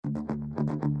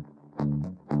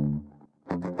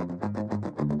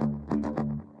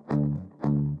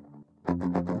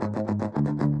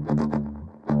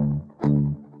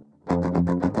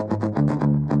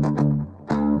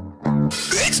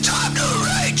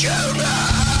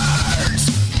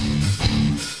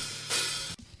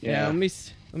Yeah, let me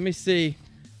see.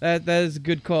 That is a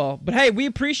good call. But hey, we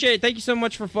appreciate it. Thank you so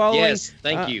much for following. Yes,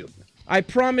 thank you. I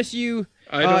promise you.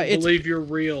 I don't believe you're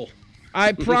real.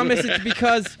 I promise it's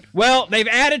because, well, they've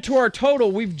added to our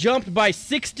total. We've jumped by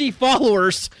 60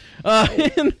 followers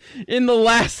in the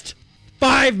last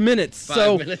 5 minutes.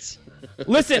 5 minutes.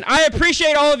 Listen, I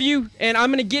appreciate all of you, and I'm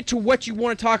going to get to what you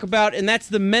want to talk about, and that's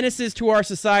the menaces to our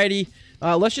society.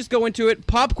 Let's just go into it.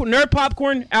 Nerd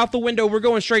popcorn out the window. We're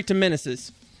going straight to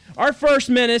menaces. Our first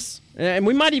menace, and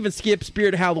we might even skip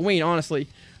Spirit of Halloween, honestly.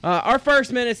 Our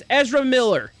first menace, Ezra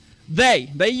Miller. They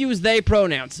use they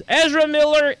pronouns. Ezra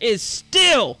Miller is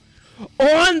still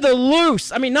on the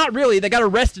loose. I mean, not really. They got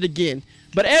arrested again.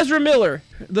 But Ezra Miller,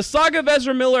 the saga of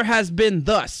Ezra Miller has been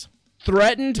thus.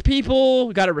 Threatened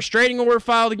people, got a restraining order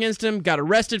filed against him, got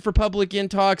arrested for public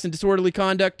intox and disorderly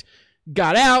conduct,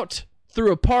 got out,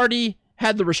 threw a party,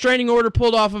 had the restraining order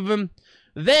pulled off of him,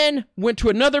 then went to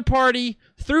another party,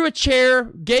 threw a chair,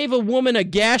 gave a woman a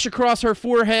gash across her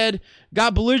forehead,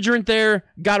 got belligerent there,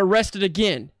 got arrested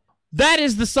again. That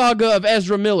is the saga of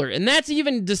Ezra Miller, and that's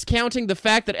even discounting the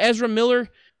fact that Ezra Miller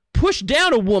pushed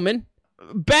down a woman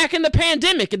back in the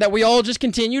pandemic that we all just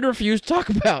continue to refuse to talk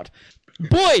about.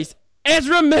 Boys,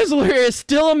 Ezra Miller is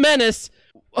still a menace.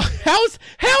 How is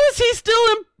he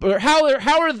still how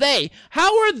are they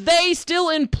still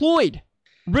employed?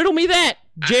 Riddle me that,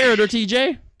 Jared or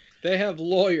TJ. They have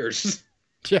lawyers.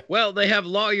 Well, they have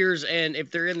lawyers, and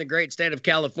if they're in the great state of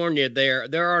California,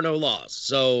 there are no laws.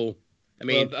 So, I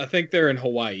mean, I think they're in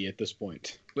Hawaii at this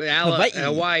point.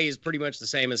 Hawaii is pretty much the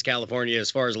same as California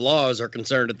as far as laws are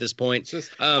concerned at this point. It's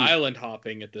just island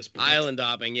hopping at this point. Island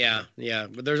hopping, yeah.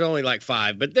 But there's only like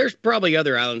 5. But there's probably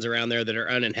other islands around there that are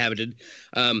uninhabited.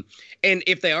 And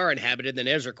if they are inhabited, then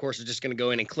Ezra, of course, is just going to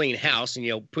go in and clean house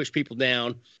and, push people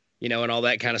down, and all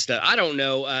that kind of stuff. I don't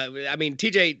know. I mean,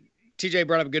 TJ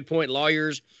brought up a good point.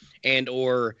 Lawyers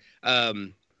or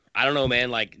I don't know,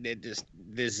 man. Like,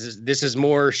 this is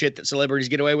more shit that celebrities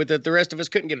get away with that the rest of us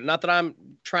couldn't get. Not that I'm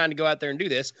trying to go out there and do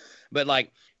this, but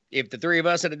like, if the 3 of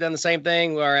us had done the same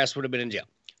thing, our ass would have been in jail.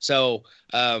 So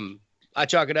I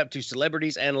chalk it up to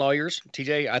celebrities and lawyers.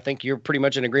 TJ, I think you're pretty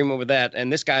much in agreement with that.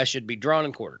 And this guy should be drawn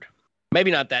and quartered.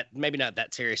 Maybe not that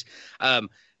serious.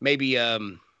 Maybe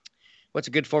what's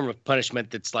a good form of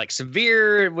punishment that's like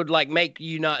severe? It would like make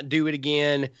you not do it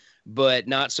again, but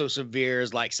not so severe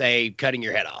as like, say, cutting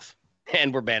your head off.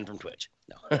 And we're banned from Twitch.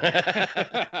 No.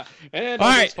 And all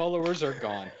right. Followers are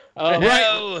gone. We're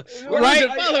losing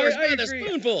followers by the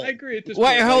spoonful. I agree at this point.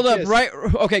 Wait, hold like, up. yes. Right.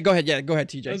 Okay, go ahead. Yeah, go ahead,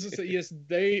 TJ. I was going to say, yes,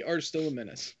 they are still a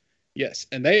menace. Yes,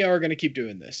 and they are going to keep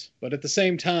doing this. But at the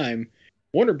same time,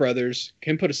 Warner Brothers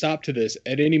can put a stop to this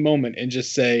at any moment and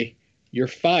just say, you're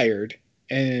fired,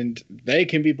 and they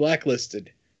can be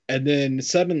blacklisted. And then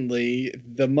suddenly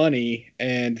the money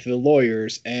and the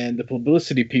lawyers and the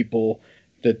publicity people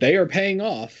that they are paying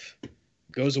off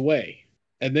goes away.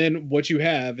 And then what you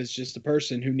have is just a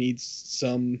person who needs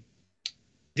some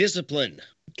discipline,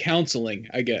 counseling,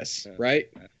 I guess, right?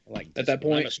 Like at that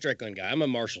point, I'm a Strickland guy. I'm a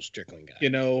Marshall Strickland guy.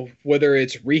 Whether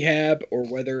it's rehab or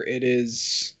whether it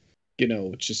is,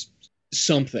 just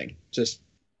something, just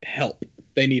help.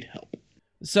 They need help.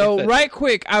 So right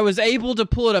quick, I was able to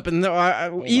pull it up, and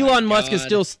Elon Musk is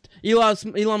still sticking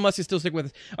with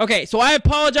us. Okay, so I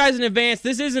apologize in advance.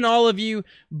 This isn't all of you,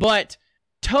 but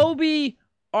Toby,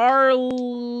 thank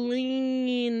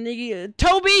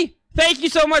you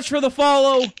so much for the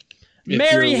follow.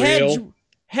 Mary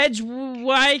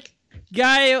Hedgewike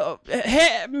guy,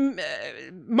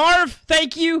 Marv,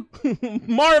 thank you.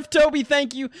 Marv, Toby,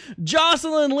 thank you.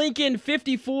 Jocelyn Lincoln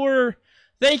 54.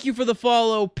 Thank you for the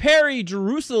follow. Perry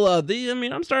Jerusalem.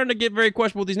 I'm starting to get very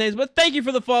questionable with these names, but thank you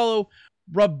for the follow.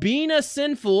 Rabina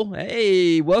Sinful.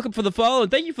 Hey, welcome for the follow. And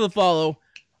thank you for the follow.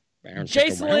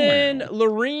 Jacelyn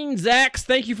Lorene Zax.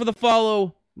 Thank you for the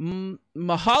follow.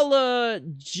 Mahala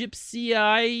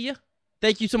Gypsy.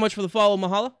 Thank you so much for the follow,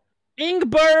 Mahala.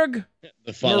 Ingberg.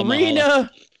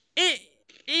 Marina.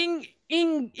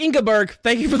 Ingeberg,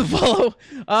 thank you for the follow.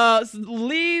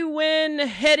 Lewin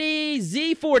Hetty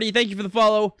Z40, thank you for the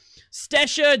follow.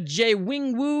 Stesha J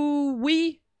Wing Woo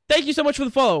Wee, thank you so much for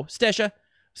the follow, Stesha.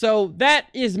 So that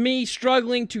is me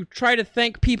struggling to try to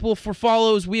thank people for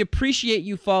follows. We appreciate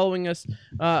you following us.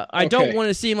 I don't want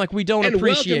to seem like we don't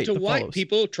appreciate welcome to the white follows.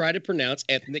 people try to pronounce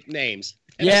ethnic names.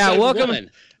 Yeah, welcome.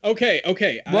 Okay.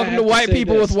 Welcome to white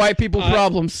people with white people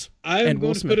problems. I'm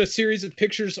going to put a series of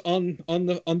pictures on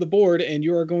the board, and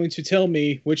you are going to tell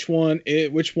me which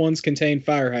ones contain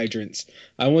fire hydrants.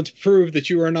 I want to prove that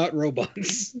you are not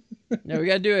robots. No, we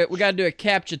gotta do it. We gotta do a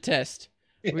captcha test.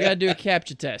 We gotta do a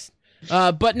captcha test.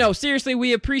 But no, seriously,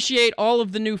 we appreciate all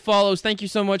of the new follows. Thank you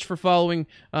so much for following.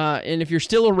 And if you're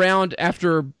still around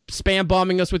after spam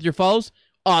bombing us with your follows,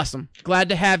 awesome. Glad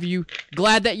to have you.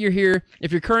 Glad that you're here.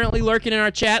 If you're currently lurking in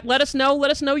our chat, let us know.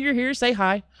 Let us know you're here. Say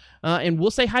hi. And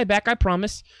we'll say hi back, I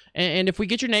promise. And if we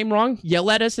get your name wrong,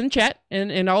 yell at us in chat,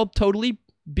 and I'll totally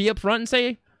be upfront and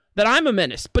say that I'm a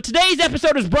menace. But today's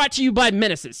episode is brought to you by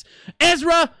Menaces.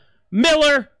 Ezra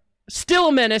Miller, still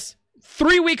a menace.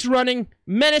 3 weeks running,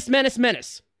 menace.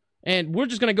 And we're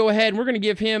just going to go ahead and we're going to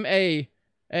give him let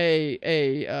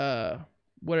me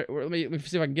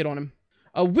see if I can get on him.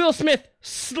 Will Smith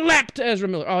slapped Ezra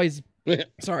Miller. Oh, he's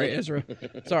sorry, Ezra.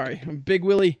 Sorry. Big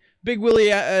Willie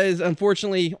is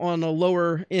unfortunately on the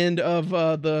lower end of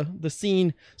the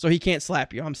scene, so he can't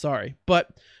slap you. I'm sorry. But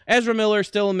Ezra Miller,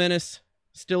 still a menace,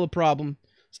 still a problem,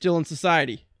 still in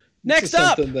society. Next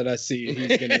up, something that I see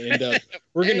he's going to end up.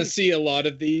 We're going to see a lot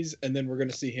of these, and then we're going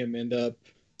to see them end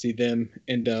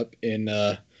up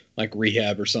in like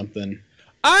rehab or something.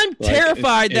 I'm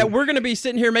terrified that we're going to be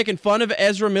sitting here making fun of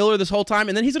Ezra Miller this whole time,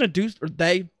 and then he's going to do, or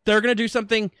they're going to do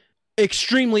something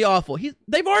extremely awful.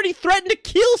 They've already threatened to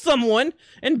kill someone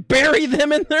and bury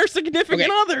them in their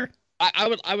significant other.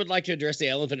 I would like to address the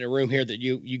elephant in the room here that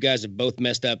you guys have both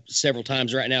messed up several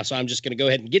times right now. So I'm just going to go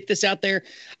ahead and get this out there.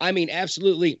 I mean,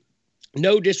 absolutely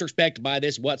no disrespect by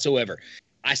this whatsoever.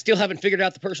 I still haven't figured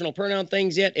out the personal pronoun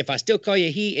things yet. If I still call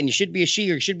you he and you should be a she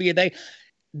or you should be a they,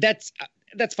 that's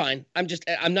fine. I'm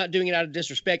not doing it out of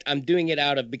disrespect. I'm doing it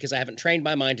out of because I haven't trained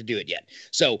my mind to do it yet.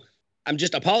 So I'm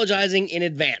just apologizing in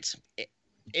advance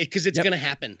because it's going to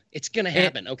happen. It's going to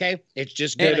happen. Okay. It's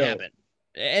just going to happen.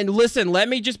 And listen, let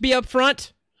me just be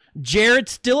upfront.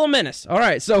 Jared's still a menace. All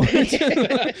right, so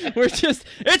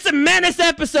it's a menace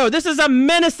episode. This is a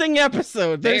menacing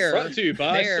episode. They're a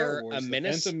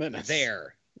menace.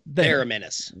 They're a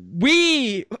menace.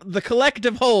 We, the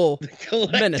collective whole, the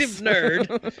collective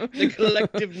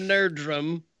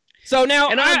nerdrum. So now,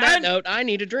 and on that note, I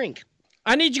need a drink.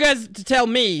 I need you guys to tell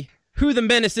me who the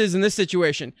menace is in this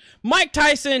situation. Mike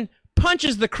Tyson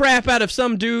punches the crap out of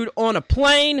some dude on a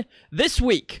plane this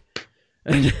week.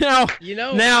 Now,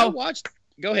 I watched.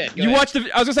 Go ahead. Watched the?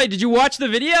 I was gonna say, did you watch the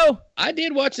video? I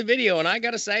did watch the video, and I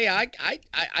gotta say, I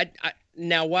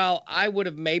now while I would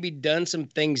have maybe done some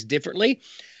things differently,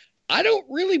 I don't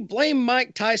really blame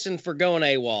Mike Tyson for going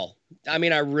AWOL. I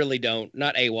mean, I really don't.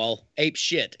 Not AWOL. Ape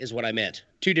shit is what I meant.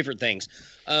 Two different things.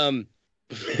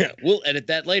 We'll edit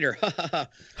that later.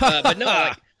 But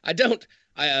no, I don't.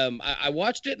 I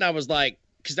watched it and I was like,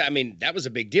 because I mean that was a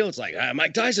big deal. It's like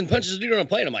Mike Tyson punches a dude on a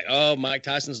plane. I'm like, oh, Mike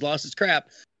Tyson's lost his crap.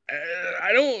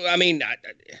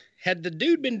 Had the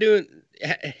dude been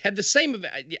had the same,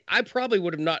 I probably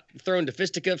would have not thrown the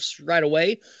fisticuffs right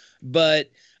away.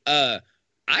 But I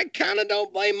kind of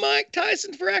don't blame Mike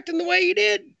Tyson for acting the way he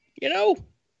did. I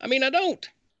mean, I don't.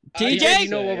 TJ, you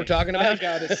know what we're talking about? I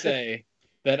gotta say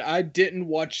that I didn't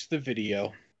watch the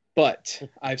video. But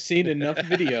I've seen enough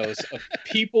videos of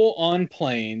people on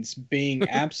planes being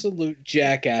absolute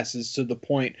jackasses to the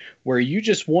point where you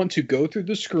just want to go through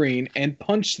the screen and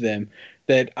punch them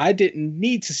that I didn't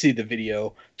need to see the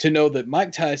video to know that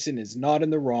Mike Tyson is not in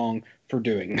the wrong for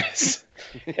doing this.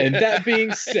 And that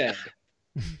being said,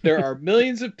 there are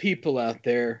millions of people out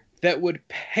there that would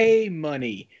pay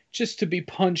money just to be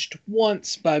punched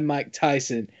once by Mike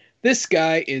Tyson. This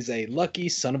guy is a lucky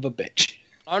son of a bitch.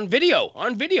 On video.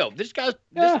 This guy's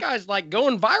like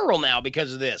going viral now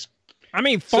because of this. I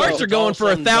mean, farts are going for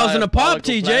 $1,000 a pop,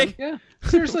 TJ. Yeah.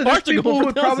 Seriously, there's people who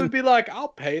would probably be like, I'll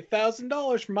pay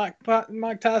 $1,000 for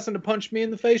Mike Tyson to punch me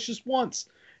in the face just once.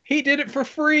 He did it for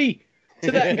free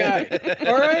to that guy.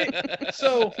 All right?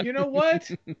 So, you know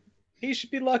what? He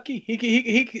should be lucky.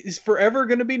 He is forever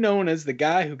going to be known as the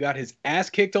guy who got his ass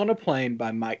kicked on a plane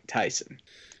by Mike Tyson.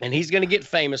 And he's going to get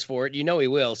famous for it. You know he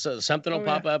will. So something will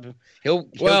pop up. He'll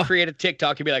create a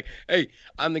TikTok. He'll be like, hey,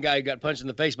 I'm the guy who got punched in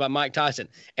the face by Mike Tyson.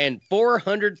 And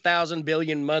 400,000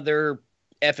 billion mother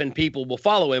effing people will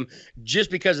follow him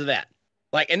just because of that.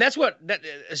 Like, and that's what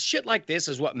shit like this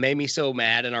is what made me so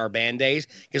mad in our band days.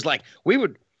 Because like we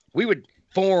would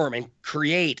form and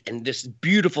create and this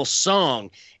beautiful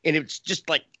song. And it's just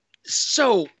like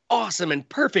so awesome and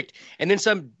perfect. And then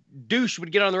some douche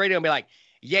would get on the radio and be like,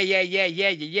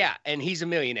 yeah. And he's a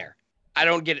millionaire. I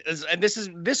don't get it. And this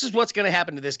is what's going to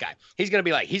happen to this guy. He's going to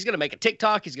be like, he's going to make a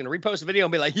TikTok. He's going to repost a video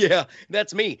and be like, yeah,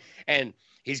 that's me. And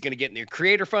he's going to get in their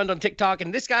creator fund on TikTok.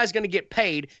 And this guy's going to get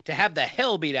paid to have the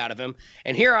hell beat out of him.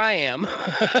 And here I am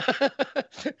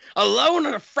alone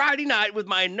on a Friday night with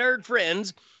my nerd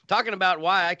friends talking about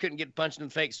why I couldn't get punched in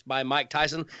the face by Mike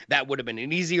Tyson. That would have been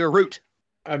an easier route.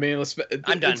 I mean,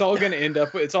 I'm done. it's all going to end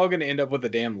up. It's all going to end up with a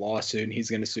damn lawsuit, and he's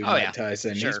going to sue Mike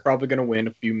Tyson. Sure. He's probably going to win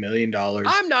a few $1 million.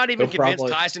 I'm not even convinced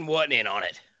Tyson wasn't in on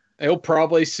it. He'll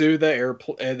probably sue the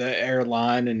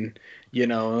airline, and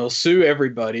he'll sue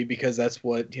everybody because that's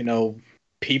what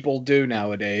people do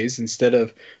nowadays. Instead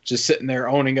of just sitting there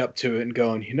owning up to it and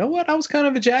going, you know what, I was kind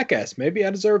of a jackass. Maybe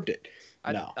I deserved it.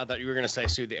 I thought you were going to say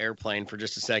sue the airplane for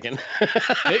just a second.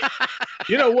 Hey,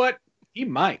 you know what? He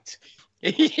might.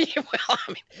 Well, I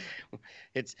mean,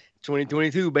 it's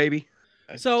 2022, baby.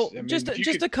 So just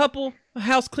a couple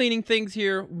house cleaning things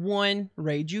here. One,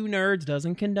 Rage You Nerds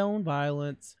doesn't condone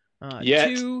violence.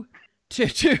 Yet. Two,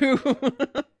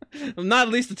 not at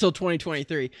least until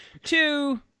 2023.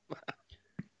 Two,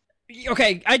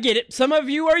 okay, I get it. Some of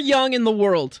you are young in the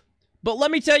world. But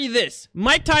let me tell you this.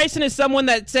 Mike Tyson is someone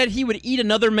that said he would eat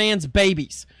another man's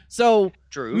babies. So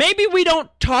True. Maybe we don't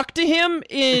talk to him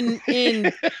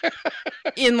in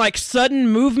like sudden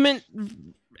movement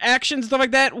actions, stuff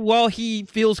like that, while he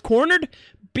feels cornered.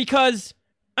 Because,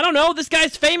 I don't know, this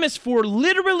guy's famous for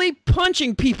literally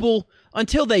punching people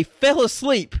until they fell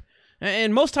asleep.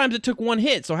 And most times it took one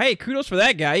hit. So, hey, kudos for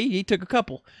that guy. He took a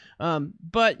couple.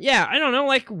 But, yeah, I don't know.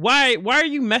 Like, why are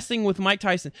you messing with Mike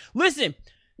Tyson? Listen,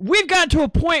 we've got to a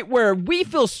point where we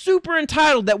feel super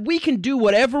entitled that we can do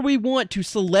whatever we want to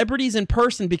celebrities in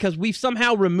person because we've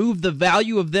somehow removed the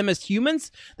value of them as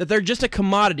humans, that they're just a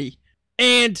commodity.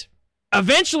 And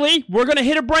eventually, we're going to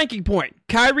hit a breaking point.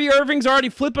 Kyrie Irving's already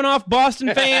flipping off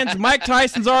Boston fans. Mike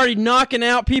Tyson's already knocking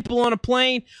out people on a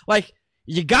plane. Like,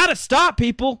 you got to stop,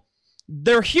 people.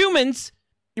 They're humans.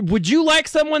 Would you like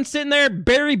someone sitting there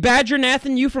Barry Badger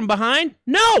Nathan you from behind?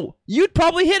 No, you'd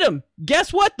probably hit him.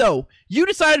 Guess what, though? You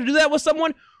decided to do that with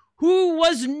someone who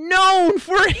was known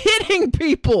for hitting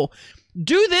people.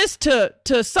 Do this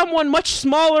to someone much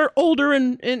smaller, older,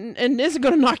 and isn't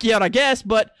going to knock you out, I guess.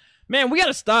 But, man, we got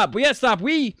to stop. We got to stop.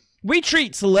 We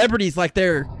treat celebrities like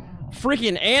they're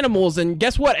freaking animals. And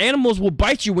guess what? Animals will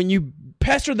bite you when you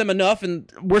pester them enough. And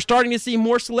we're starting to see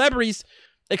more celebrities,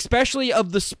 especially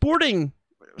of the sporting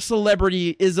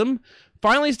celebrityism,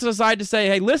 finally decide to say,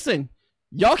 hey, listen,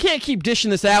 y'all can't keep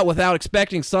dishing this out without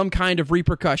expecting some kind of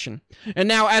repercussion. And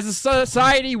now, as a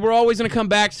society, we're always going to come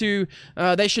back to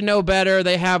they should know better.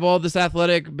 They have all this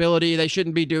athletic ability. They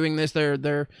shouldn't be doing this. They're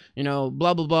blah,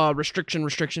 blah, blah, restriction.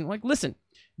 Like, listen,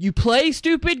 you play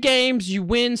stupid games, you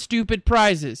win stupid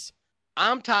prizes.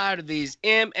 I'm tired of these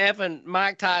MF and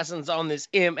Mike Tyson's on this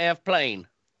MF plane.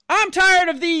 I'm tired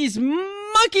of these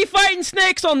monkey fighting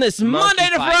snakes on this Monday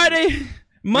to Friday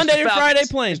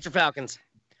plane. Mr. Falcons.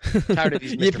 Tired of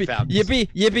these Mr. Falcons.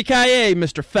 Yippee-ki-yay,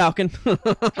 Mr. Falcon.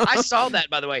 I saw that,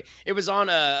 by the way. It was on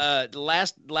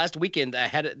last weekend. They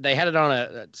had it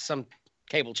on some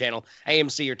cable channel,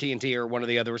 AMC or TNT or one of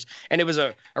the others, and it was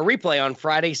a replay on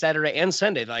Friday, Saturday, and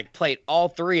Sunday. Like, played all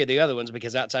three of the other ones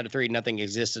because outside of three, nothing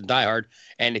exists in Die Hard.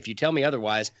 And if you tell me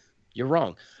otherwise, you're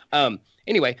wrong.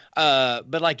 Anyway,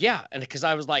 but like, yeah, and because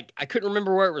I was like, I couldn't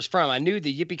remember where it was from. I knew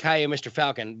the Yippee-ki-yay Mr.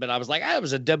 Falcon, but I was like, it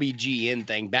was a WGN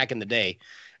thing back in the day.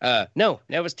 No,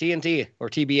 that was TNT or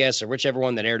TBS or whichever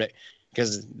one that aired it.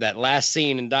 Because that last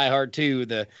scene in Die Hard 2,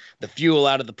 the fuel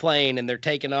out of the plane and they're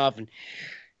taking off and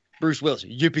Bruce Willis,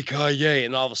 Yippee-ki-yay,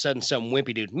 and all of a sudden some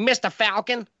wimpy dude, Mr.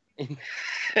 Falcon.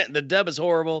 The dub is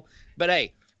horrible, but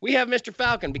hey, we have Mr.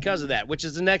 Falcon because of that, which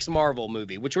is the next Marvel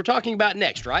movie, which we're talking about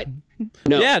next, right?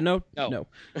 No. Yeah, no.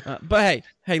 But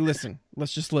hey, listen.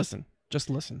 Let's just listen.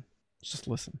 Just listen.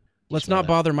 Let's not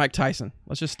bother Mike Tyson.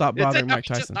 Let's just stop bothering Mike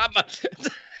Tyson.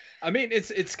 I mean,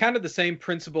 it's kind of the same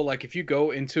principle. Like, if you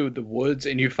go into the woods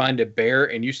and you find a bear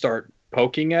and you start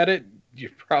poking at it,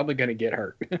 you're probably going to get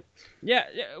hurt. Yeah.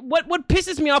 What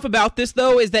pisses me off about this,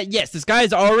 though, is that, yes, this guy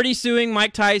is already suing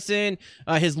Mike Tyson.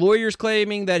 His lawyer's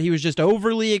claiming that he was just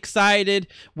overly excited,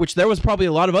 which there was probably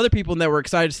a lot of other people that were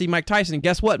excited to see Mike Tyson. And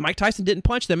guess what? Mike Tyson didn't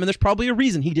punch them, and there's probably a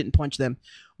reason he didn't punch them.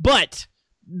 But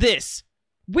I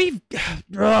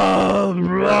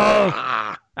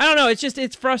don't know.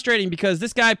 It's frustrating because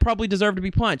this guy probably deserved to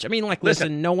be punched. I mean, like,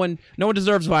 listen, no one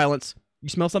deserves violence. You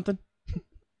smell something?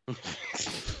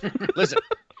 Listen,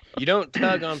 you don't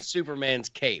tug on Superman's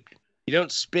cape. You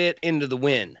don't spit into the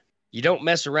wind. You don't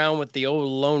mess around with the old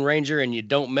Lone Ranger, and you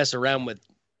don't mess around with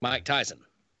Mike Tyson.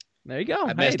 There you go.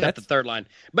 I messed up the third line.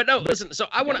 But no, listen, so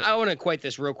I want to equate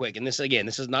this real quick. And this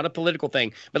is not a political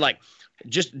thing, but like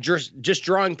just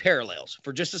drawing parallels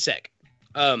for just a sec.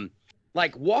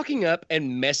 Like walking up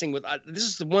and messing with this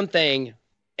is the one thing,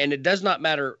 and it does not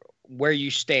matter where you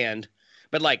stand,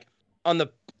 but like on the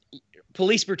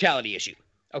police brutality issue.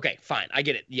 Okay, fine. I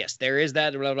get it. Yes, there is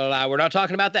that. Blah, blah, blah. We're not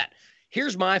talking about that.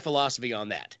 Here's my philosophy on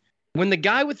that. When the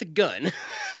guy with the gun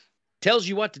tells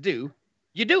you what to do,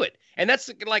 you do it. And that's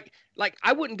like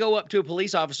I wouldn't go up to a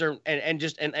police officer and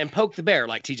just poke the bear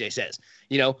like TJ says,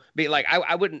 be like,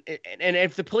 I wouldn't. And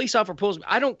if the police officer pulls me,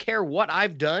 I don't care what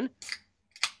I've done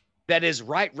that is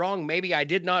right, wrong, maybe I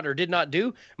did not or did not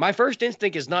do. My first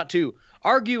instinct is not to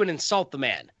argue and insult the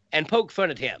man and poke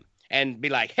fun at him and be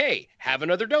like, hey, have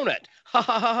another donut, ha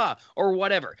ha ha ha, or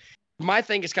whatever. My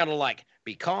thing is kind of like,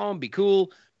 be calm, be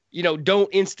cool, don't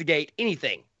instigate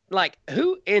anything. Like,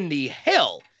 who in the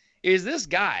hell is this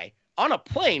guy on a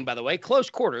plane, by the way, close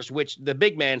quarters, which the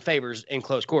big man favors in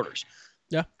close quarters?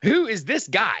 Yeah. Who is this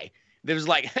guy that was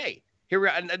like, hey, here we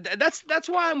are? That's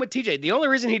why I'm with TJ. The only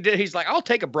reason he's like, I'll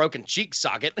take a broken cheek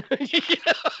socket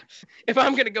if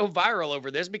I'm going to go viral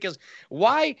over this, because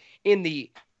why in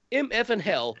the MF and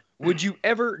hell would you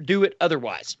ever do it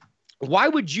otherwise? Why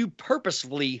would you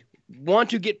purposefully want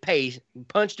to get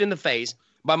punched in the face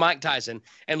by Mike Tyson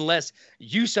unless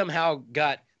you somehow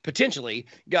potentially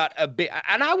got a bit?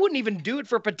 And I wouldn't even do it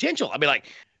for potential. I'd be like,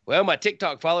 well, my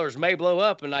TikTok followers may blow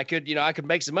up and I could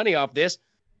make some money off this.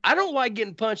 I don't like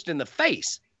getting punched in the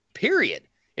face, period.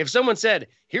 If someone said,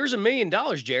 here's $1 million,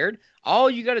 Jared, all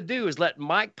you got to do is let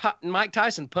Mike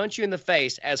Tyson punch you in the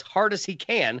face as hard as he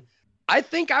can, I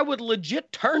think I would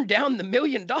legit turn down the $1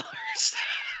 million.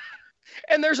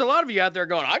 And there's a lot of you out there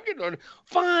going,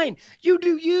 fine, you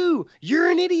do you.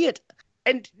 You're an idiot.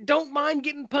 And don't mind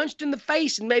getting punched in the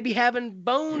face and maybe having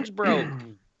bones broke.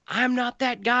 I'm not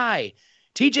that guy.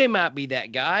 TJ might be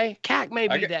that guy. CAC may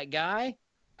be that guy.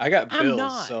 I got bills,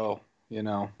 not. so,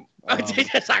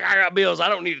 It's like, I got bills. I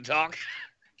don't need to talk.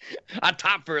 I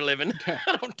talk for a living.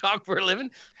 I don't talk for a living.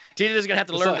 TJ's going to have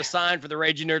to learn to sign for the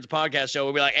Raging Nerds podcast show.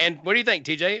 We'll be like, and what do you think,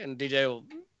 TJ? And TJ will...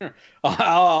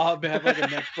 I'll have like a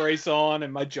neck brace on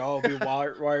and my jaw will be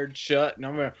wired shut and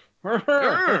I'm going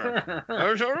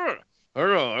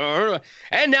to...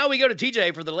 And now we go to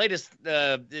TJ for the latest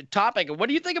topic. What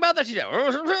do you think about that, TJ?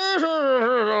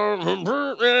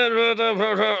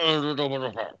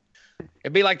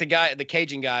 It'd be like the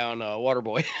Cajun guy on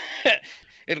Waterboy.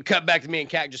 It'll cut back to me and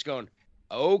CAC just going,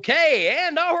 okay,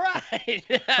 and all right.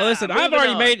 Well, listen, I feel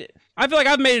like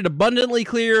I've made it abundantly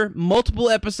clear, multiple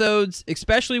episodes,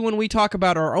 especially when we talk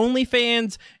about our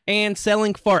OnlyFans and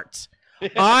selling farts.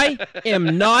 I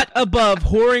am not above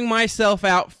whoring myself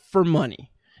out for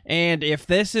money. And if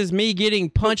this is me getting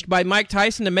punched by Mike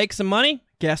Tyson to make some money,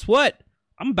 guess what?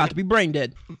 I'm about to be brain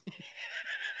dead.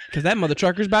 Because that mother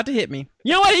trucker's about to hit me.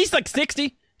 You know what? He's like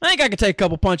 60. I think I could take a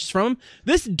couple punches from him.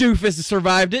 This doofus has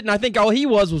survived it, and I think all he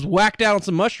was whacked out on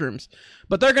some mushrooms.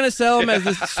 But they're going to sell him as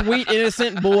this sweet,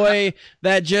 innocent boy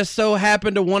that just so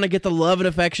happened to want to get the love and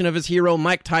affection of his hero,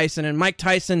 Mike Tyson. And Mike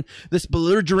Tyson, this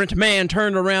belligerent man,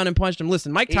 turned around and punched him.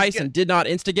 Listen, Mike Tyson did not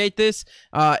instigate this,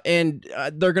 and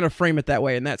they're going to frame it that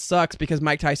way. And that sucks because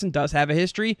Mike Tyson does have a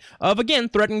history of, again,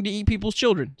 threatening to eat people's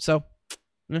children. So...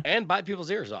 and bite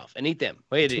people's ears off and eat them.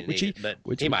 Well, he didn't eat it,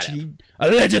 but he might have.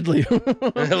 Allegedly.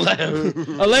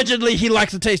 Allegedly, he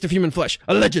likes the taste of human flesh.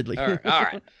 Allegedly. All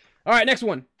right. All right, next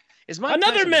one. Is Mike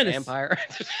another Tyson menace. A vampire?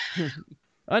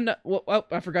 Well,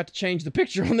 I forgot to change the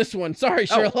picture on this one. Sorry,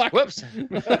 Sherlock. Whoops.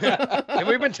 Have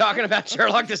we been talking about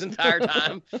Sherlock this entire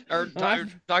time? Or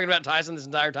talking about Tyson this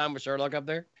entire time with Sherlock up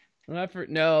there?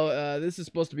 No, this is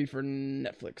supposed to be for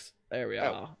Netflix. There we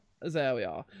are. There we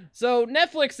are. So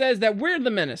Netflix says that we're the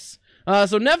menace.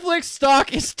 So Netflix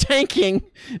stock is tanking,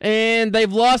 and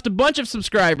they've lost a bunch of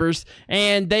subscribers,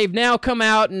 and they've now come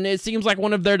out, and it seems like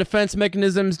one of their defense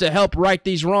mechanisms to help right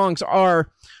these wrongs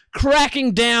are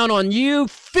cracking down on you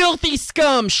filthy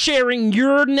scum sharing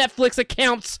your Netflix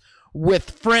accounts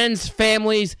with friends,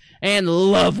 families, and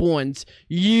loved ones.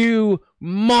 You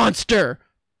monster.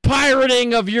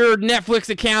 Pirating of your Netflix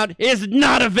account is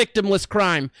not a victimless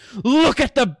crime. Look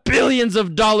at the billions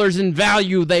of dollars in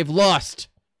value they've lost.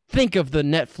 Think of the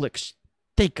Netflix.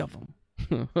 Think of them.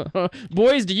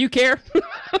 Boys, do you care?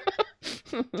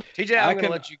 TJ, I'm going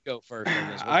to let you go first on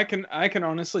this one. I can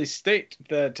honestly state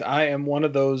that I am one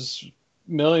of those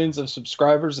millions of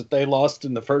subscribers that they lost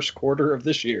in the first quarter of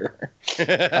this year.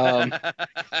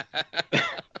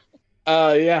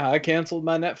 Yeah, I canceled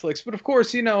my Netflix. But of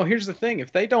course, here's the thing.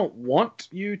 If they don't want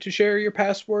you to share your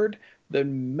password,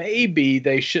 then maybe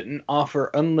they shouldn't offer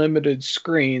unlimited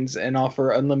screens and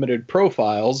offer unlimited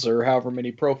profiles or however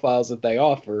many profiles that they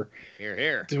offer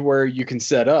here to where you can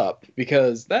set up,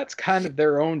 because that's kind of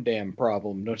their own damn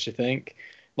problem, don't you think?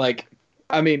 Like,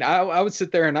 I mean, I would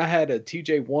sit there and I had a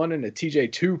TJ1 and a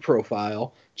TJ2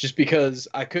 profile just because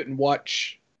I couldn't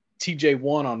watch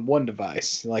TJ1 on one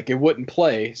device. Like, it wouldn't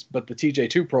play, but the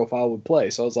TJ2 profile would play.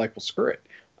 So I was like, well, screw it.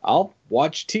 I'll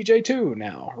watch TJ2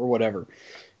 now or whatever,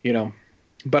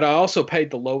 but I also paid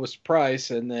the lowest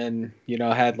price, and then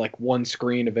had like one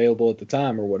screen available at the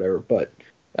time or whatever. But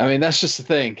I mean, that's just the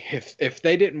thing. If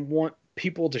they didn't want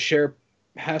people to share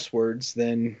passwords,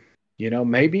 then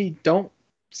maybe don't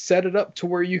set it up to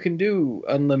where you can do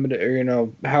unlimited, or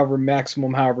however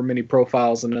many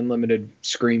profiles and unlimited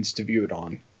screens to view it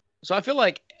on. So I feel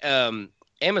like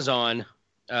Amazon,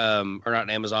 or not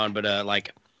Amazon, but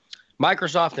like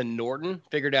Microsoft and Norton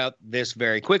figured out this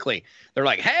very quickly. They're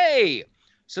like, hey,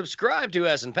 subscribe to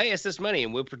us and pay us this money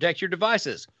and we'll protect your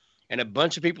devices. And a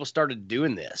bunch of people started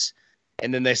doing this.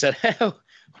 And then they said, oh,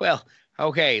 well,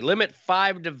 okay, limit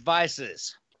 5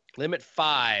 devices. Limit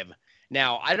 5.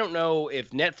 Now, I don't know if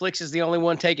Netflix is the only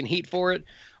one taking heat for it,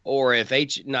 or if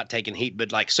not taking heat,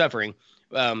 but like suffering.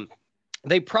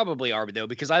 They probably are, though,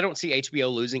 because I don't see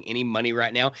HBO losing any money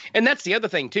right now. And that's the other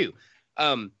thing, too.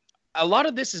 A lot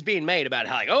of this is being made about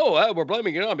how, like, we're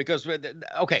blaming it on because,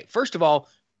 okay, first of all,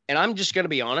 and I'm just going to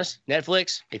be honest,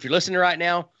 Netflix, if you're listening right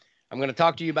now, I'm going to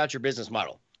talk to you about your business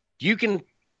model. You can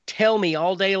tell me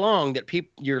all day long that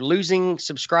you're losing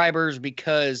subscribers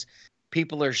because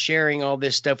people are sharing all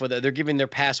this stuff with it. They're giving their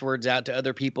passwords out to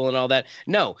other people and all that.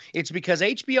 No, it's because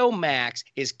HBO Max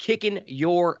is kicking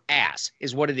your ass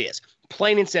is what it is.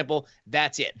 Plain and simple.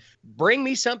 That's it. Bring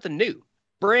me something new.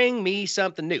 Bring me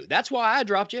something new. That's why I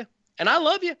dropped you. And I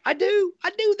love you. I do.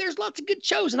 There's lots of good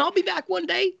shows, and I'll be back one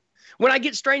day when I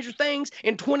get Stranger Things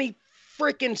in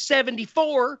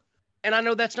 2074. And I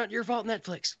know that's not your fault,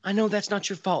 Netflix. I know that's not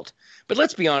your fault. But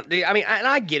let's be honest. I mean, and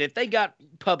I get it. They got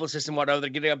publicists and whatever.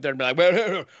 They're getting up there and be like,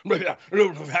 well,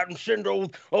 haven't sent all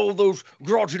those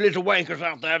grotty little wankers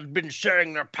out there have been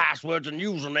sharing their passwords and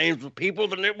usernames with people.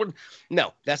 Then it would.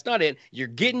 No, that's not it. You're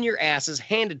getting your asses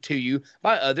handed to you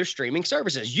by other streaming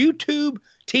services. YouTube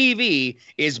TV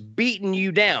is beating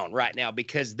you down right now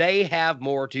because they have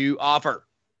more to offer.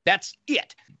 That's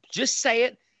it. Just say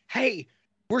it. Hey,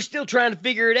 we're still trying to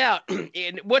figure it out.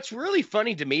 And what's really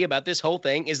funny to me about this whole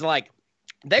thing is like,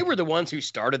 they were the ones who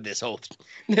started this whole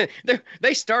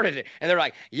they started it. And they're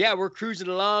like, yeah, we're cruising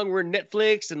along. We're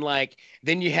Netflix. And like,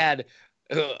 then you had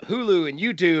Hulu and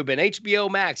YouTube and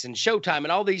HBO Max and Showtime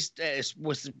and all these,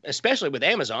 especially with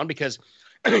Amazon, because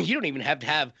you don't even have to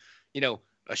have, a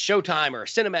Showtime or a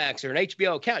Cinemax or an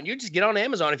HBO account. You just get on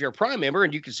Amazon if you're a Prime member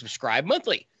and you can subscribe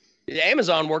monthly.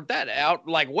 Amazon worked that out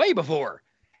like way before.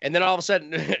 And then all of a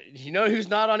sudden, you know who's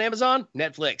not on Amazon?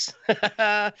 Netflix.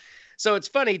 So it's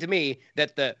funny to me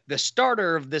that the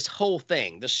starter of this whole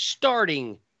thing,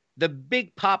 the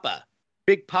Big Papa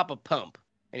pump.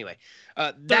 Anyway,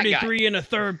 that 33 and a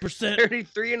third percent.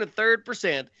 33 and a third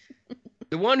percent.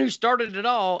 The one who started it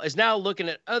all is now looking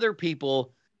at other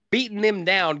people, beating them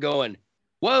down, going,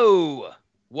 whoa,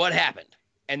 what happened?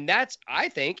 And that's, I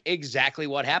think, exactly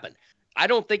what happened. I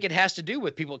don't think it has to do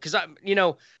with people because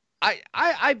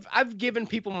I've given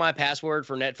people my password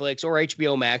for Netflix or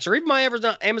HBO Max or even my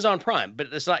Amazon Prime, but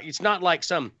it's not like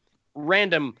some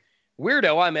random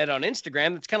weirdo I met on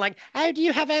Instagram that's kind of like, oh, do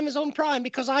you have Amazon Prime?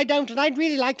 Because I don't, and I'd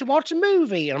really like to watch a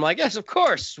movie. And I'm like, yes, of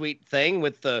course, sweet thing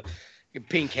with the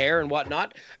pink hair and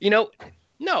whatnot.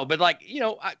 No, but like,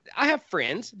 I have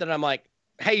friends that I'm like,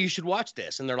 hey, you should watch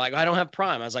this. And they're like, I don't have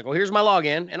Prime. I was like, well, here's my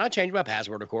login. And I changed my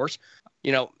password, of course,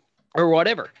 or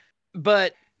whatever.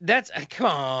 But that's,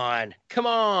 come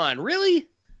on, really?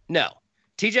 No.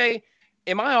 TJ,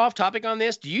 am I off topic on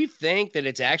this? Do you think that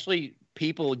it's actually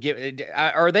people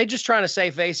are they just trying to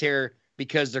save face here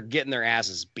because they're getting their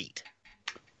asses beat?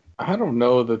 I don't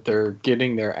know that they're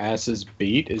getting their asses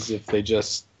beat as if they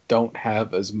just don't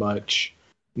have as much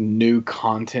new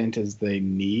content as they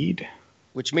need.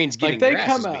 Which means getting their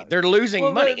asses beat. They're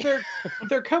losing money.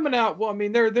 They're coming out. Well, I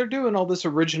mean, they're doing all this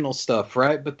original stuff,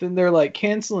 right? But then they're like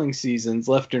canceling seasons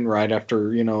left and right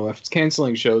after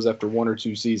canceling shows after 1 or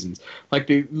 2 seasons. Like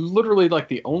literally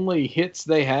the only hits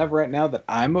they have right now that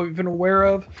I'm even aware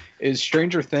of is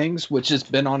Stranger Things, which has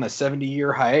been on a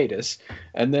 70-year hiatus,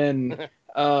 and then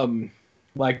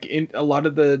like in a lot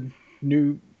of the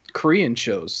new Korean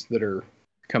shows that are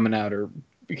coming out are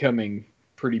becoming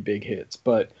pretty big hits,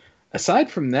 but.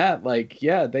 Aside from that,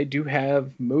 they do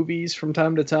have movies from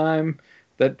time to time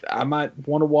that I might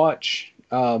want to watch.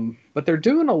 But they're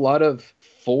doing a lot of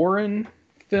foreign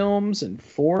films and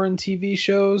foreign TV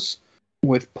shows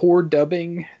with poor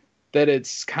dubbing that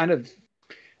it's kind of...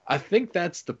 I think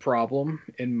that's the problem,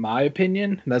 in my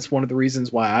opinion. That's one of the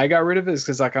reasons why I got rid of it, is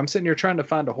because I'm sitting here trying to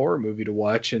find a horror movie to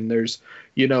watch, and there's,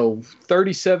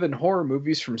 37 horror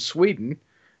movies from Sweden,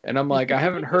 and I'm like, I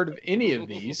haven't heard of any of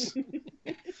these.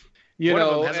 One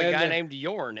of them has a guy named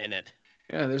Yorn in it.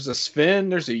 Yeah, there's a Sven,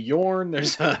 there's a Yorn,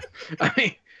 there's a... I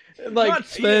mean, not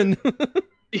Sven.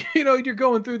 you're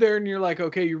going through there and you're like,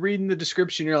 okay, you're reading the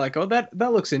description. You're like, oh, that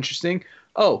looks interesting.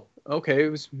 Oh, okay, it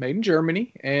was made in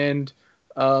Germany, and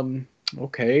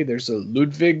okay, there's a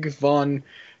Ludwig von,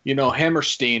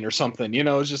 Hammerstein or something.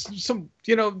 It's just some,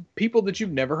 people that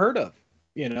you've never heard of.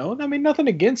 I mean, nothing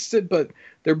against it, but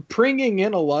they're bringing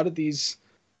in a lot of these,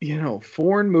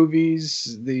 foreign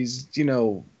movies, these,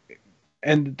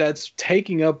 and that's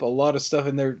taking up a lot of stuff,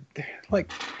 and they're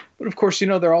like, but of course,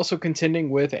 they're also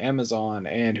contending with Amazon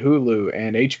and Hulu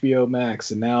and HBO Max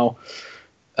and now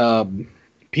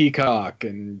Peacock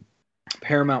and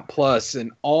Paramount Plus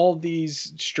and all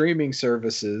these streaming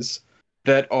services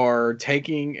that are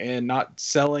taking and not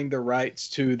selling the rights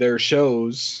to their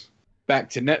shows back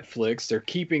to Netflix. They're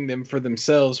keeping them for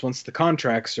themselves once the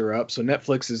contracts are up. So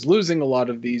Netflix is losing a lot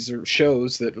of these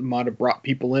shows that might have brought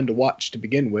people in to watch to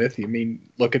begin with. I mean,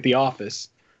 look at The Office.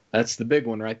 That's the big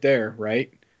one right there,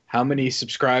 right? How many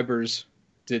subscribers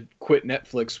did quit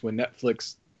Netflix when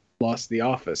Netflix lost The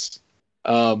Office?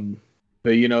 But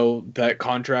that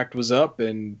contract was up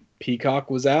and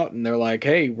Peacock was out, and they're like,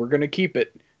 "Hey, we're gonna keep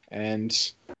it." And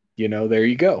there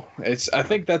you go. I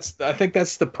think that's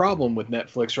the problem with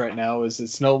Netflix right now is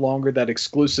it's no longer that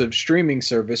exclusive streaming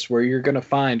service where you're gonna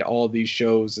find all these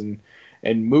shows and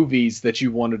movies that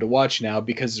you wanted to watch now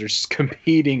because they're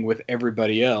competing with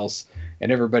everybody else,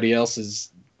 and everybody else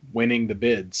is winning the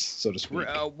bids, so to speak.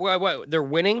 What? They're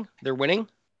winning.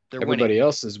 Everybody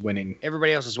else is winning.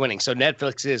 Everybody else is winning. So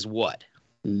Netflix is what?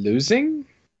 Losing?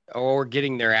 Or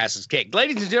getting their asses kicked.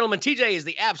 Ladies and gentlemen, TJ is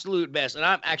the absolute best. And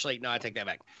I take that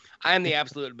back. I am the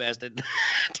absolute best at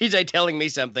TJ telling me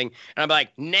something. And I'm like,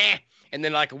 nah. And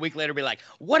then like a week later, be like,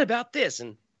 what about this?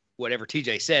 And whatever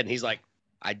TJ said. And he's like,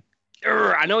 I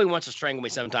know he wants to strangle me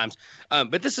sometimes.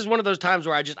 But this is one of those times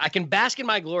where I can bask in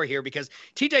my glory here because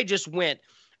TJ just went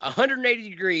 180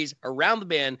 degrees around the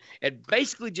bend and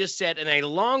basically just said in a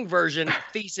long version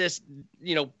thesis,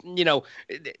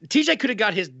 TJ could have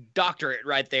got his doctorate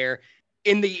right there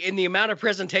in the amount of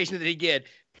presentation that he did,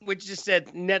 which just said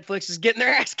Netflix is getting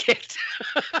their ass kicked.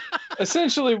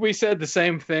 Essentially, we said the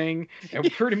same thing and we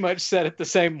pretty much said it the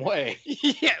same way.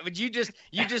 Yeah, but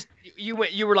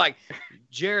you were like,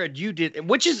 Jared, you did,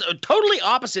 which is totally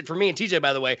opposite for me and TJ,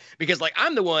 by the way, because like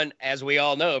I'm the one, as we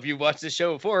all know, if you've watched this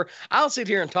show before, I'll sit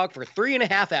here and talk for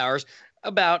 3.5 hours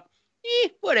about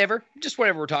whatever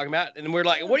we're talking about. And we're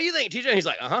like, what do you think, TJ? And he's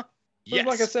like, yes.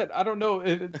 Like I said, I don't know.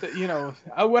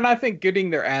 When I think getting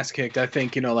their ass kicked, I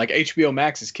think, like HBO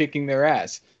Max is kicking their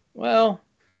ass. Well,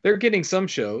 they're getting some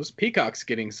shows. Peacock's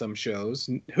getting some shows.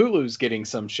 Hulu's getting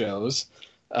some shows.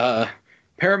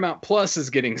 Paramount Plus is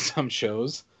getting some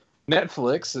shows.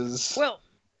 Netflix is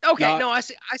okay. Not, no, I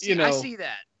see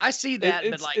that. I see that.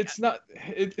 But like, it's not.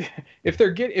 If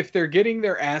they're getting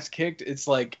their ass kicked, it's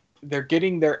like they're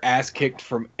getting their ass kicked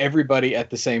from everybody at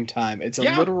the same time. It's a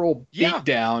literal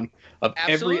beatdown of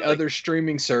every other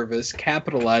streaming service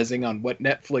capitalizing on what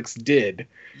Netflix did.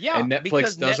 Yeah, and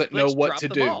Netflix doesn't know what to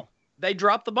do. They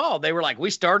dropped the ball. They were like, we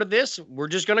started this. We're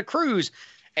just going to cruise.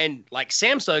 And like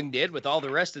Samsung did with all the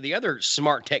rest of the other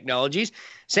smart technologies,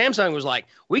 Samsung was like,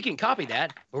 we can copy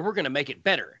that, but we're going to make it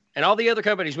better. And all the other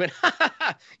companies went,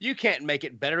 you can't make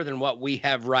it better than what we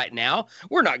have right now.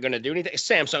 We're not going to do anything.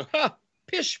 Samsung,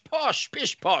 pish posh,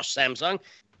 Samsung.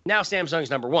 Now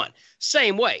Samsung's number one.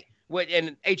 Same way.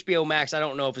 And HBO Max, I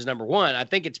don't know if it's number one. I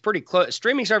think it's pretty close.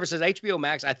 Streaming services, HBO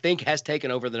Max, I think has taken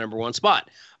over the number one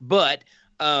spot. But,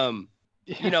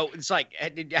 it's like,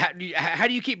 how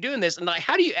do you keep doing this? And like,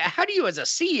 how do you as a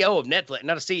CEO of Netflix,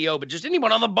 not a CEO, but just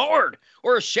anyone on the board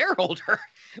or a shareholder,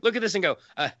 look at this and go,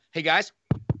 hey guys,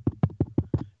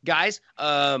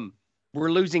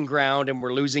 we're losing ground and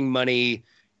we're losing money.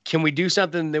 Can we do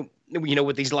something that,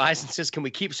 with these licenses? Can we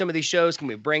keep some of these shows? Can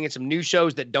we bring in some new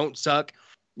shows that don't suck?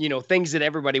 Things that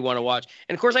everybody want to watch.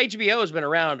 And of course, HBO has been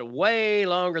around way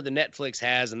longer than Netflix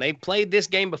has, and they've played this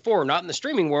game before, not in the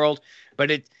streaming world, but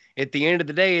at the end of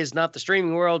the day is not the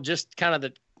streaming world, just kind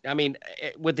of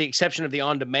with the exception of the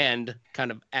on-demand kind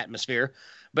of atmosphere.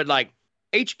 But like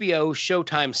HBO,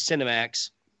 Showtime, Cinemax,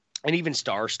 and even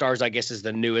Stars, I guess, is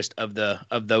the newest of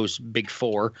those big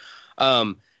four.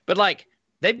 But like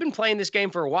they've been playing this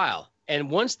game for a while, and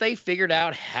once they figured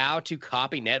out how to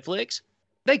copy Netflix,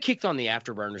 they kicked on the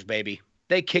afterburners, baby.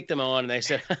 They kicked them on, and they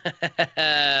said,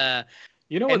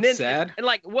 what's sad? And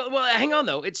like, well, hang on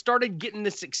though. It started getting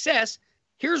the success.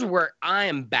 Here's where I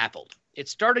am baffled. It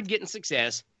started getting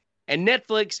success, and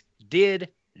Netflix did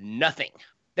nothing.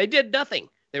 They did nothing.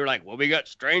 They were like, well, we got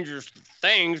Stranger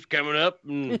Things coming up.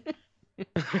 And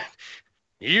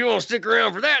You want to stick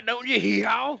around for that, don't you?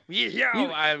 Yeehaw. Yeehaw.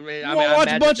 You want to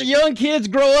watch a bunch of young kids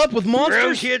grow up with monsters?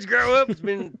 Young kids grow up. It's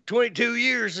been 22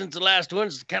 years since the last one.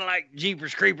 It's kind of like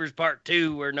Jeepers Creepers Part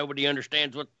 2, where nobody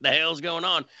understands what the hell's going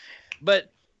on.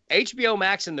 But HBO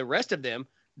Max and the rest of them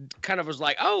kind of was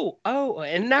like, oh.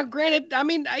 And now, granted, I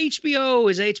mean, HBO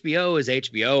is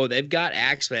HBO. They've got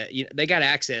access. They got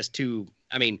access to.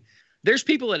 I mean, there's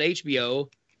people at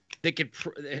HBO that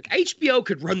HBO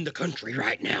could run the country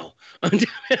right now. I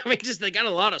mean, they got a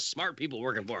lot of smart people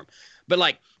working for them. But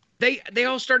like, they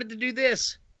all started to do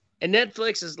this, and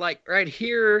Netflix is like right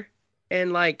here,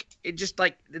 and like it just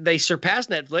like they surpassed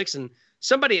Netflix. And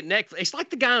somebody at Netflix, it's like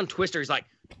the guy on Twister. He's like,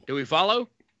 "Do we follow?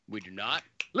 We do not.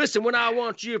 Listen, when I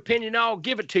want your opinion, I'll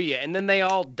give it to you." And then they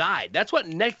all died. That's what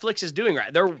Netflix is doing,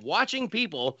 right? They're watching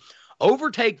people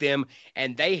overtake them,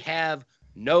 and they have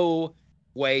no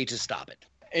way to stop it.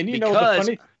 And know, the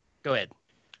funny... Go ahead.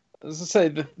 I was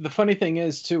going to say, the funny thing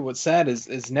is, too, what's sad is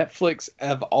Netflix,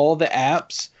 of all the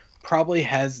apps, probably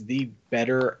has the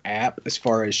better app as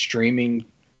far as streaming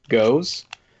goes.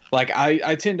 Like,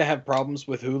 I tend to have problems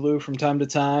with Hulu from time to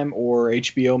time, or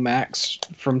HBO Max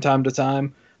from time to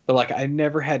time. But, like, I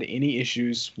never had any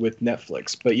issues with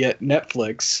Netflix. But yet,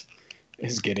 Netflix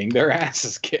is getting their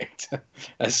asses kicked,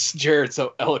 as Jared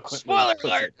so eloquently Spoiler puts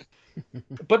alert! it.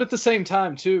 But at the same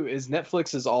time, too, is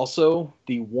Netflix is also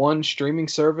the one streaming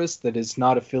service that is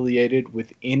not affiliated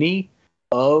with any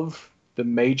of the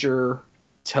major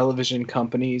television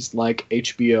companies like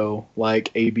HBO,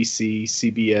 like ABC,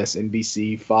 CBS,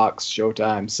 NBC, Fox,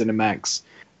 Showtime, Cinemax,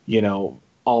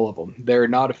 all of them. They're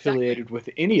not affiliated with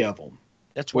any of them.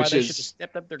 That's why they should have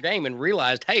stepped up their game and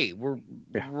realized, hey, we're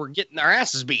getting our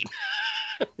asses beat.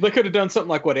 They could have done something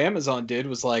like what Amazon did,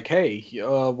 was like, hey,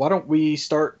 why don't we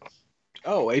start...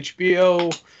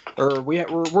 HBO, or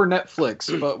we're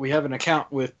Netflix, but we have an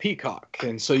account with Peacock,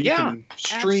 and so you can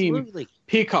stream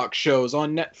Peacock shows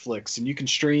on Netflix, and you can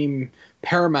stream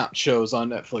Paramount shows on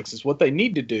Netflix. Is what they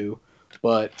need to do,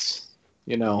 but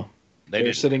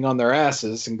they're sitting on their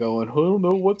asses and going, "I don't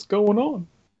know what's going on."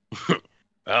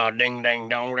 Oh, ding, ding,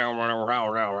 dong, dong, dong,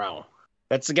 dong, dong, dong.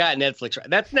 That's the guy at Netflix.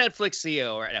 That's Netflix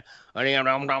CEO right now.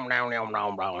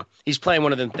 He's playing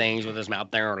one of them things with his mouth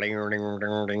there, while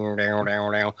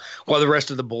the rest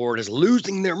of the board is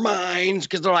losing their minds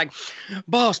because they're like,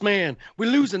 "Boss man, we're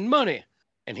losing money."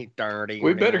 And he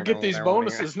we better get these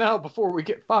bonuses now before we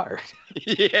get fired.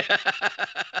 Yeah.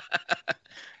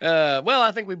 Well,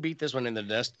 I think we beat this one in the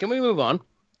dust. Can we move on?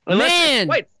 Man,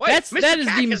 wait. Mr.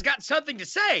 Cack has got something to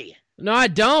say. No, I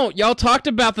don't. Y'all talked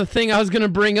about the thing I was going to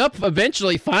bring up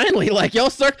eventually, finally. Like,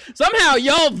 somehow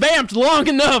y'all vamped long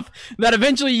enough that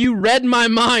eventually you read my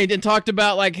mind and talked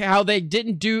about, like, how they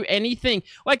didn't do anything.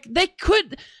 Like,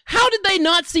 how did they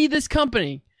not see this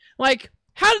company? Like,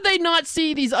 how did they not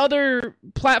see these other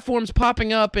platforms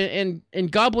popping up and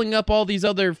gobbling up all these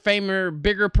other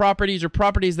bigger properties or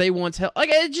properties they once held? Like,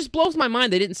 it just blows my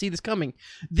mind they didn't see this coming.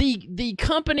 The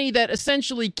company that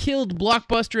essentially killed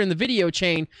Blockbuster in the video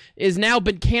chain is now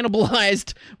been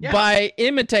cannibalized by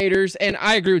imitators, and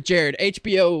I agree with Jared.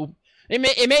 HBO, it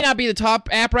may not be the top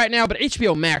app right now, but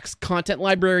HBO Max content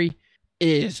library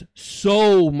is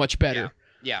so much better.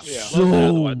 Yeah.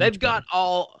 So they've got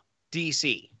all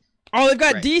DC. Oh, they've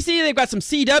got DC, they've got some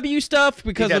CW stuff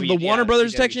because of the Warner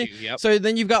Brothers section. Yep. So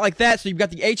then you've got like that. So you've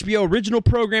got the HBO original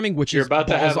programming, which You're is about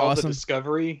to have all awesome. the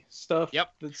Discovery stuff.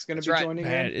 Yep. That's going to be joining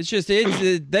in. It's just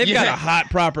they've got a hot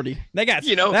property. They got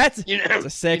that's a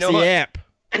sexy app.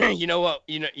 You know what?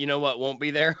 You know what won't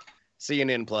be there?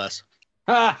 CNN Plus.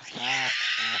 I've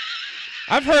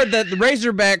heard that the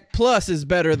Razorback Plus is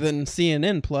better than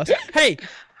CNN Plus. Hey,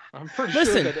 I'm pretty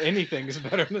sure that anything is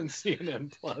better than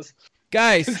CNN Plus.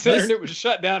 Guys, considering it was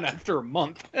shut down after a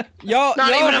month.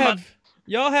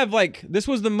 y'all have like, this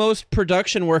was the most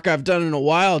production work I've done in a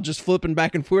while, just flipping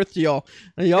back and forth to y'all.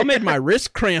 And y'all made my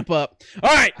wrist cramp up.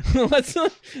 All right,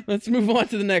 let's move on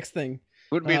to the next thing.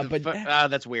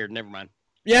 That's weird. Never mind.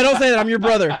 Yeah, don't say that. I'm your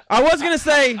brother. I was gonna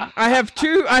say I have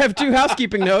two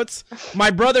housekeeping notes.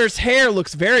 My brother's hair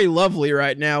looks very lovely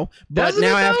right now, but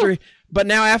now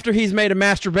after he's made a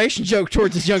masturbation joke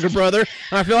towards his younger brother,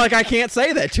 I feel like I can't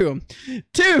say that to him.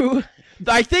 2,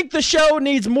 I think the show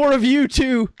needs more of you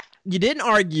two. You didn't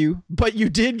argue, but you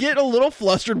did get a little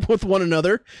flustered with one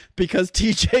another because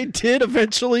TJ did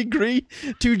eventually agree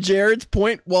to Jared's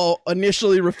point while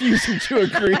initially refusing to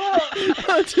agree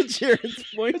to Jared's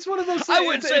point. It's one of those things. I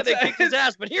wouldn't say they kicked his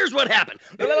ass, but here's what happened.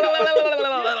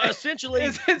 Essentially,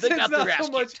 they got their ass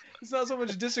kicked. It's not so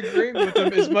much disagreeing with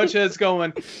him as much as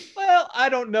going, well, I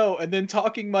don't know, and then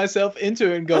talking myself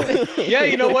into it and going, yeah,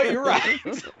 you know what, you're right.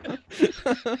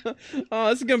 Oh,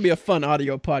 this is gonna be a fun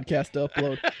audio podcast to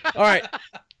upload. All right.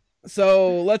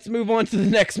 So let's move on to the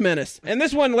next menace. And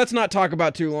this one, let's not talk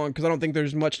about too long because I don't think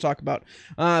there's much to talk about.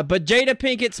 But Jada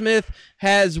Pinkett Smith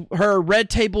has her Red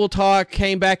Table Talk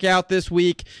came back out this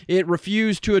week. It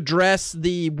refused to address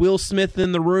the Will Smith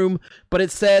in the room, but it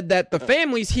said that the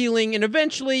family's healing and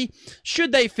eventually,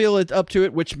 should they feel it up to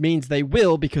it, which means they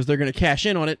will because they're going to cash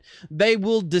in on it, they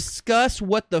will discuss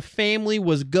what the family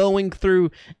was going through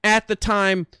at the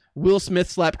time Will Smith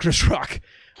slapped Chris Rock.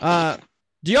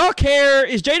 Do y'all care?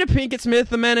 Is Jada Pinkett Smith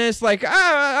the menace? Like,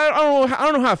 I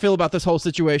don't know how I feel about this whole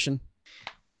situation.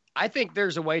 I think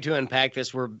there's a way to unpack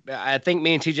this where I think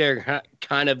me and TJ are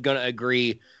kind of going to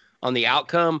agree on the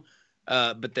outcome,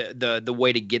 but the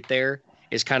way to get there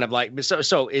is kind of like,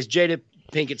 so is Jada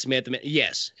Pinkett Smith the menace?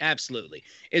 Yes, absolutely.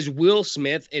 Is Will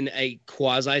Smith in a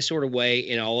quasi sort of way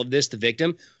in all of this the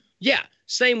victim? Yeah,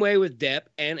 same way with Depp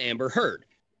and Amber Heard.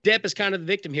 Depp is kind of the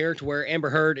victim here to where Amber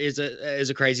Heard is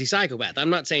a crazy psychopath. I'm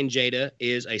not saying Jada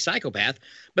is a psychopath,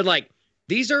 but like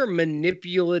these are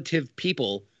manipulative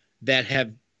people that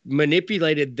have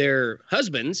manipulated their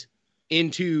husbands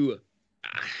into,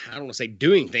 I don't want to say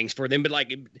doing things for them, but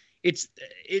like it's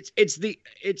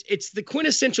the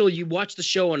quintessential. You watch the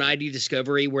show on ID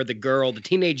Discovery where the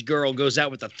teenage girl goes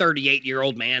out with a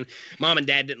 38-year-old man. Mom and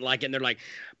dad didn't like it. And they're like,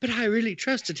 but I really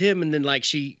trusted him. And then like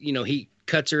he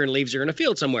cuts her and leaves her in a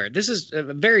field somewhere. This is a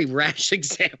very rash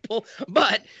example,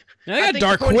 but I got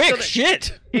dark quick.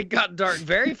 Shit. It got dark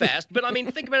very fast. But I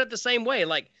mean, think about it the same way.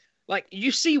 Like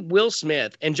you see Will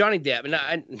Smith and Johnny Depp, and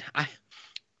I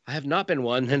have not been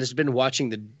one and has been watching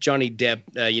the Johnny Depp,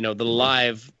 the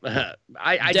live.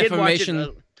 I did watch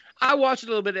it. I watched a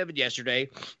little bit of it yesterday.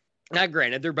 Now,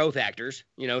 granted, they're both actors,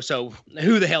 so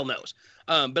who the hell knows?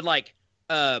 But like,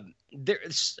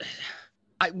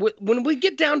 when we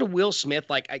get down to Will Smith,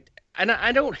 like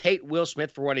I don't hate Will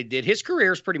Smith for what he did. His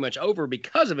career is pretty much over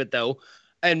because of it, though.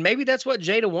 And maybe that's what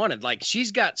Jada wanted. Like,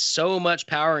 she's got so much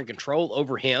power and control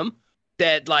over him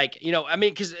that, like,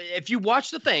 because if you watch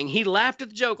the thing, he laughed at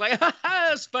the joke, like, ha ha,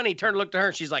 it's funny. Turned to look to her,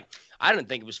 and she's like, I didn't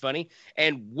think it was funny.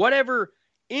 And whatever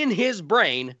in his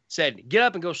brain said, get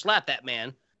up and go slap that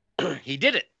man, he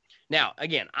did it. Now,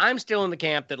 again, I'm still in the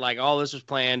camp that, like, all this was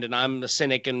planned, and I'm a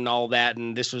cynic and all that,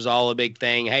 and this was all a big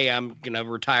thing. Hey, I'm going to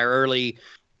retire early.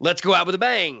 Let's go out with a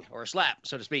bang, or a slap,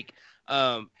 so to speak.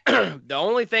 The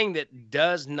only thing that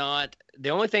doesn't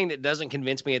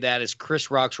convince me of that is Chris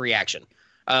Rock's reaction.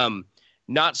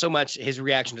 Not so much his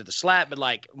reaction to the slap, but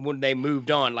like when they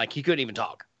moved on, like he couldn't even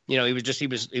talk. He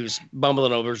was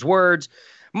bumbling over his words,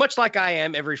 much like I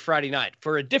am every Friday night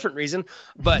for a different reason.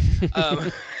 But,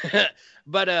 no,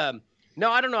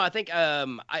 I don't know. I think,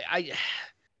 I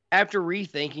after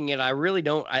rethinking it, I really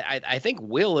don't. I think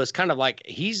Will is kind of like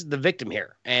he's the victim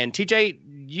here, and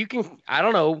TJ, I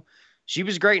don't know. She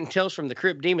was great in Tales from the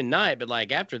Crypt Demon Knight, but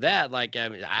like after that, like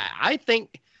I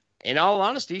think, in all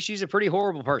honesty, she's a pretty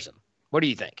horrible person. What do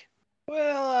you think?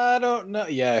 Well, I don't know.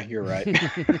 Yeah, you're right. And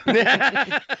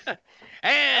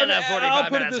I'll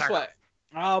put it this way.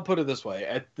 I'll put it this way.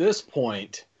 At this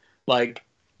point, like,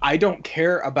 I don't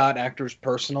care about actors'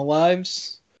 personal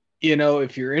lives.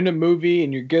 If you're in a movie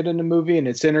and you're good in a movie and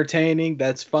it's entertaining,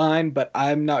 that's fine. But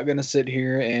I'm not going to sit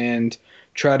here and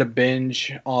try to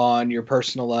binge on your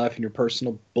personal life and your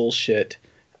personal bullshit.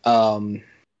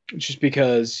 Just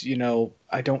because,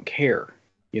 I don't care.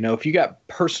 If you got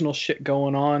personal shit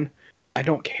going on, I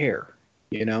don't care.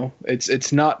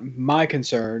 It's not my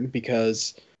concern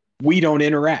because we don't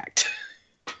interact.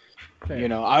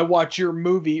 Fair. I watch your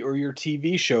movie or your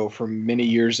TV show from many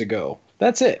years ago.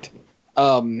 That's it.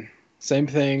 Same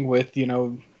thing with,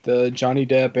 the Johnny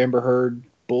Depp, Amber Heard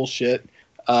bullshit.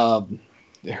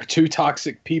 They're two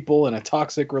toxic people in a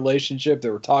toxic relationship that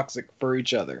were toxic for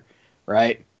each other,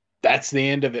 right? That's the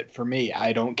end of it for me.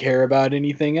 I don't care about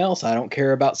anything else. I don't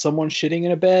care about someone shitting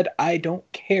in a bed. I don't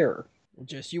care.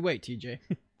 Just you wait, TJ.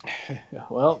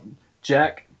 Well,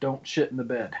 Jack, don't shit in the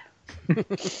bed.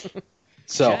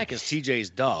 So Jack is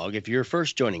TJ's dog if you're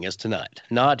first joining us tonight,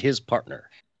 not his partner.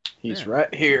 He's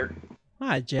right here.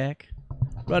 Hi, Jack.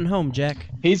 Run home, Jack.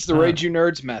 He's the Rage You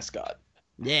Nerds mascot.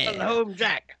 Yeah. Run home,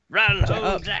 Jack. Run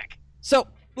home, Jack. So,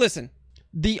 listen.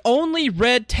 The only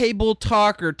Red Table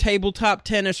Talk or Tabletop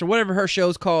Tennis or whatever her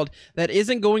show's called that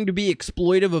isn't going to be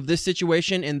exploitive of this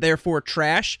situation and therefore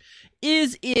trash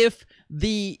is if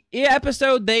the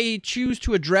episode they choose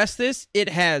to address this, it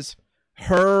has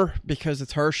her, because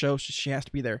it's her show, so she has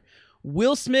to be there,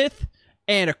 Will Smith,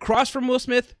 and across from Will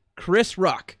Smith, Chris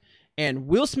Rock. And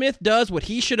Will Smith does what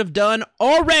he should have done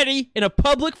already in a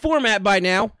public format by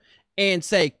now and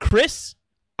say, Chris,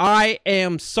 I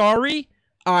am sorry.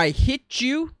 I hit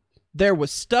you There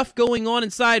was stuff going on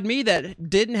inside me that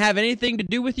didn't have anything to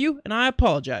do with you, and I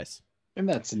apologize. And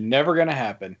that's never going to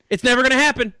happen. It's never going to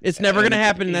happen. It's never going to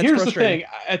happen, and that's here's frustrating. the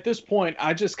thing. At this point,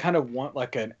 I just kind of want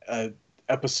like an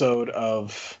episode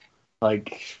of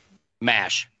like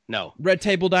MASH. No. Red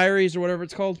Table Diaries or whatever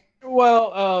it's called.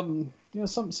 Well,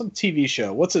 some TV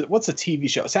show. What's a TV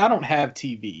show? See, I don't have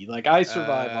TV. Like I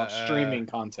survive off streaming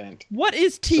content. What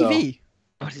is TV?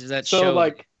 What is that So show?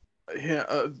 like,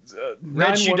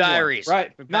 Red Shoe 911, Diaries. right?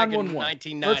 Back in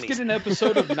 911. 1990s. Let's get an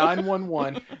episode of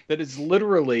 911 that is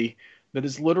literally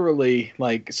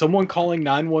like someone calling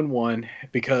 911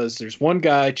 because there's one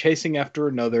guy chasing after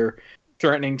another,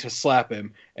 threatening to slap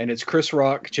him, and it's Chris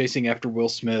Rock chasing after Will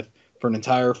Smith for an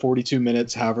entire 42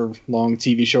 minutes, however long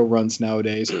TV show runs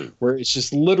nowadays, where it's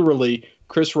just literally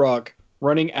Chris Rock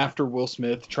running after Will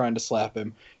Smith trying to slap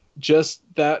him. Just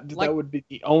that would be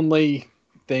the only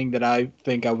thing that I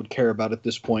think I would care about at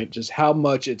this point, just how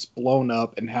much it's blown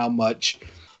up and how much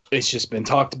it's just been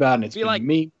talked about and it's been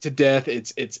memed to death.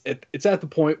 It's at the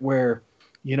point where,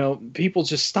 people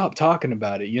just stop talking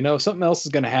about it. Something else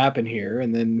is going to happen here,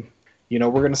 and then,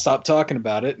 we're going to stop talking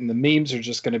about it, and the memes are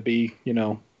just going to be,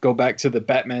 go back to the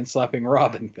Batman slapping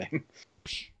Robin thing.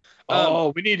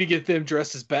 We need to get them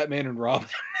dressed as Batman and Robin.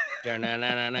 Will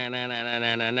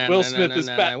Smith is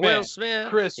Batman. Will Smith.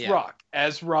 Chris Rock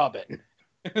as Robin.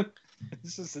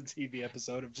 This is a TV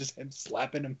episode of just him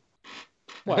slapping him.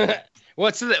 What?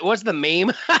 What's the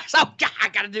meme? Oh God, I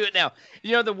gotta do it now.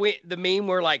 The meme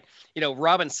where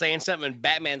Robin's saying something and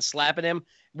Batman's slapping him.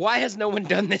 Why has no one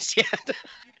done this yet?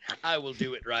 I will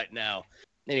do it right now.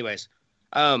 Anyways,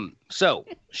 so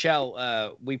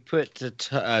shall we put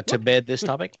to bed this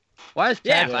topic? Why is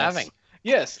Chad laughing?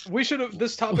 Yes,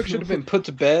 this topic should have been put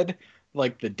to bed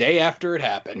like the day after it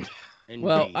happened. Indeed.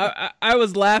 Well, I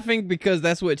was laughing because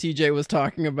that's what TJ was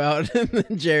talking about, and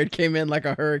then Jared came in like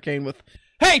a hurricane with,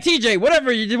 "Hey TJ,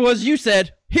 whatever it was you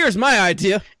said, here's my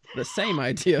idea." The same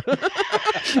idea.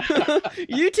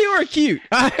 You two are cute.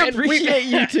 I appreciate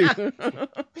you two.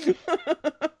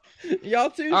 Y'all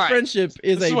two's friendship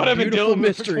is a what I've been beautiful dealing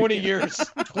with mystery. for 20 years.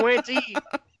 20.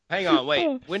 Hang on,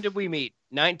 wait. When did we meet?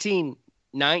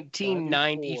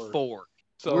 1994.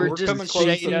 So We're we're just coming close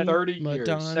to shading 30 years.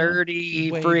 Madonna.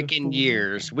 30 way freaking before.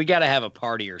 years. We got to have a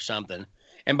party or something.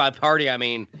 And by party, I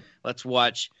mean, let's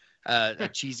watch a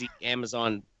cheesy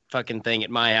Amazon fucking thing at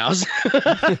my house.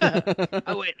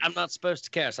 Oh, wait, I'm not supposed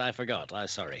to curse. I forgot. I'm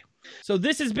sorry. So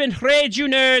this has been Reju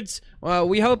Nerds.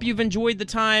 We hope you've enjoyed the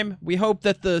time. We hope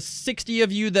that the 60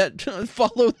 of you that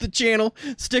follow the channel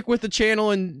stick with the channel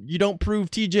and you don't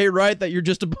prove TJ right that you're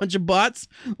just a bunch of bots.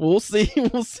 We'll see.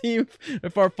 We'll see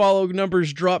if our follow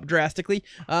numbers drop drastically.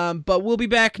 But we'll be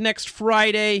back next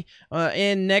Friday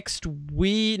and next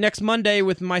Monday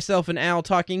with myself and Al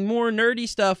talking more nerdy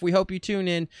stuff. We hope you tune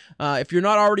in. If you're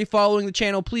not already following the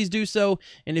channel, please do so.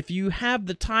 And if you have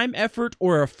the time, effort,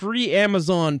 or a free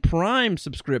Amazon Prime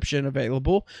subscription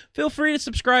available, feel free to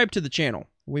subscribe to the channel.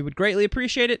 We would greatly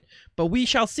appreciate it, but we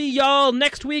shall see y'all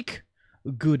next week.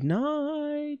 Good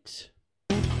night.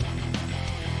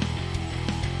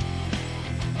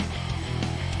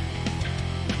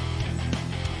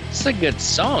 It's a good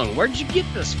song. Where'd you get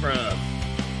this from?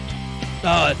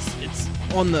 Oh, it's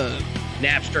on the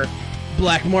Napster.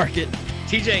 black market.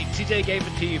 TJ gave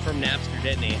it to you from Napster,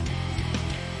 didn't he?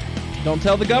 Don't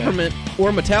tell the government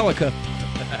or Metallica.